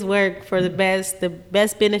make this work for the best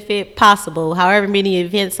benefit possible. However many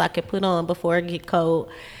events I could put on before it get cold,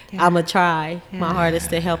 I'm going to try my hardest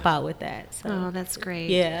to help out with that. So. Oh, that's great.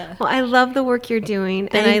 Yeah. Well, I love the work you're doing.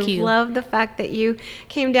 Thank you. Love the fact that you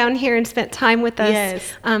came down here and spent time with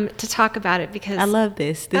us to talk about it, because I love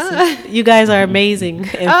this. You guys are amazing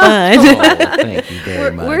and fun. Thank you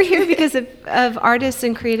very much. We're here because of artists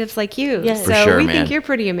and creatives like you. Yes. So For sure, we man. think you're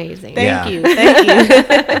pretty amazing. Thank you.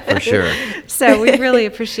 For sure. So we really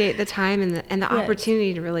appreciate the time and the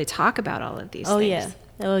opportunity to really talk about all of these things.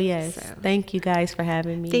 Oh, yes. So. Thank you guys for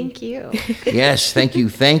having me. Thank you. Yes, thank you.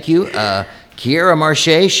 Kiera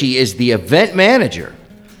Marche, she is the event manager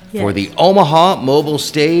for the Omaha Mobile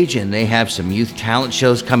Stage, and they have some youth talent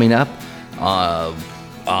shows coming up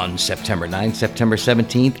on September 9th, September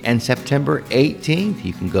 17th, and September 18th.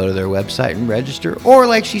 You can go to their website and register, or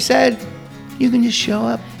like she said, you can just show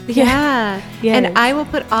up. Yeah. And I will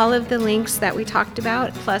put all of the links that we talked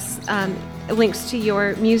about, plus links to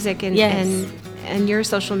your music and your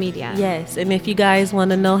social media. Yes, and if you guys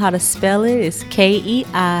want to know how to spell it, it's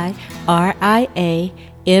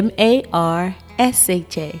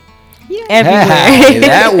KEIRIAMARSHA. Yeah. Everywhere. Hey,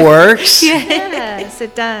 that works. Yes,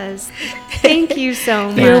 it does. Thank you so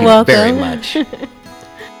much. You're welcome. Very much.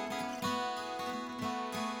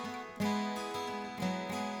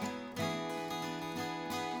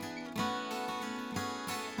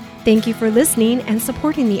 Thank you for listening and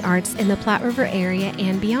supporting the arts in the Platte River area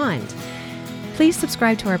and beyond. Please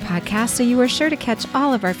subscribe to our podcast so you are sure to catch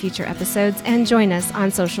all of our future episodes, and join us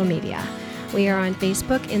on social media. We are on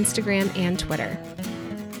Facebook, Instagram, and Twitter.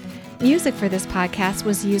 Music for this podcast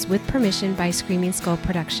was used with permission by Screaming Skull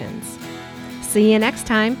Productions. See you next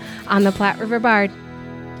time on the Platte River Bard.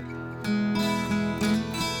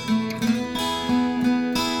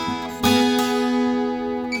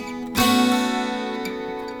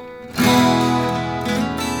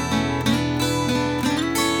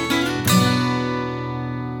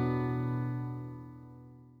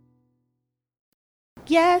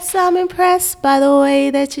 Yes, I'm impressed by the way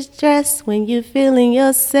that you dress when you're feeling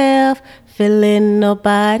yourself, feeling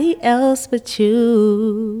nobody else but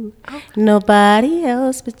you. Nobody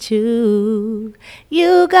else but you.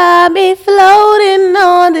 You got me floating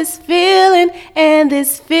on this feeling, and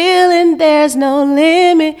this feeling, there's no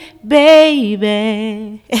limit,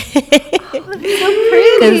 baby. So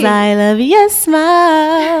pretty. 'Cause I love your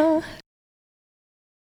smile.